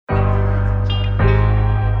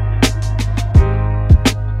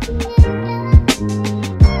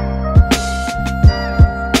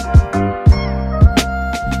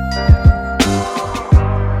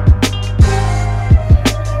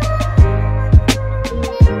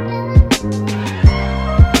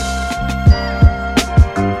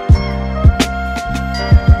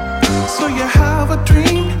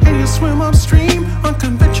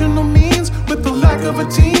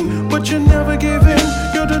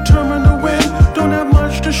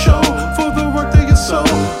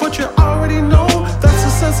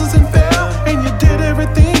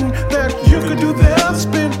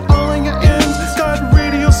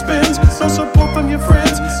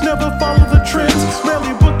gigs,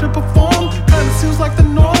 rarely booked to perform. Kinda seems like the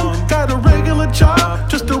norm. Got a regular job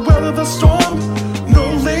just to weather the storm. No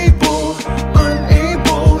label,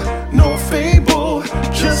 unable, no fable,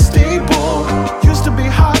 just stable. Used to be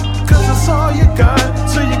hot, cause that's all you got.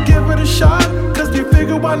 So you give it a shot, cause you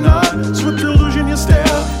figure why not? Swift delusion you stare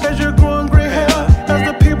as you're growing gray hair. As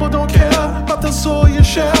the people don't care about the soul you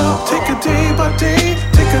share. Take a day by day,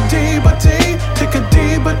 take a day by day, take a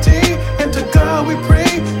day by day, and to God we pray.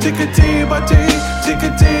 Take a day by day, take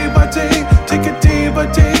a day by day, take a day by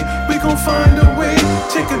day, we gon' find a way.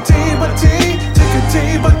 Take a day by day, take a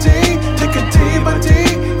day by day, take a day by day,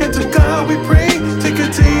 and to God we pray. Take a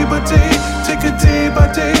day by day, take a day by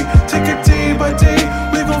day, take a day by day,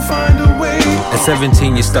 we gon' find a way. At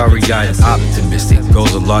 17, your starry-eyed and optimistic.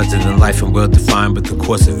 Goals are larger than life and well-defined, but the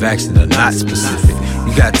course of action are not specific.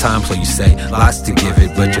 You got time, so you say, lots to give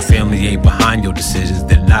it, but your family ain't behind your decisions,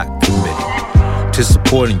 they're not committed to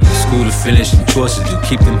supporting you. School to finish and chores to do.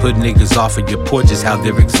 Keep them hood niggas off of your porch is how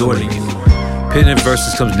they're exhorting you. Penning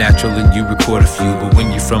verses comes natural and you record a few, but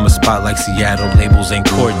when you're from a spot like Seattle, labels ain't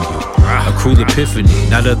courting you. A cruel epiphany,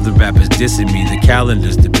 not other rappers dissing me. The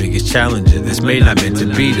calendar's the biggest challenger. This may not meant to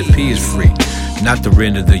be. The P is free, not the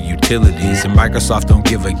rent of the utilities. And Microsoft don't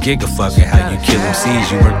give a fuck at how you kill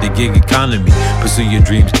MCs. You work the gig economy, pursue your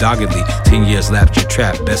dreams doggedly. 10 years lapsed your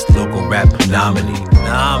trap, best local rap nominee.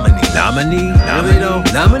 Really though?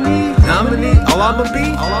 Nominee? All I'ma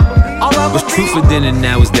be? What's truthful then and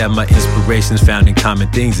now is that my inspiration's found in common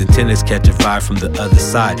things. And tennis catch a vibe from the other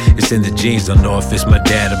side. It's in the genes, don't know if it's my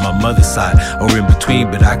dad or my mother's side or in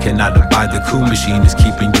between, but I cannot abide the cool machine is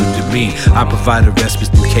keeping you demeaned. I provide a respite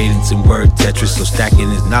through cadence and word Tetris, so stacking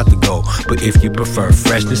is not the goal. But if you prefer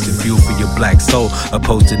freshness and fuel for your black soul,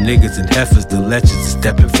 opposed to niggas and heifers, the legends and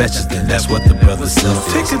stepping fetches, then that's what the brother self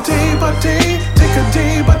is. Take a day by day, take a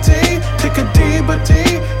day by day, take a day by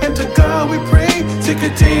day, and to God we pray. Take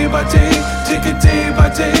a day by day, take a day by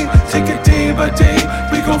day, take a day by day,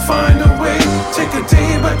 we gon' find a way. Take a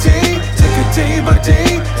day by day, take a day by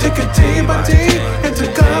day, take a day by day, and to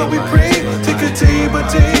God we pray. Take a day by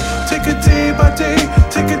day, take a day by day,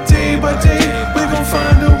 take a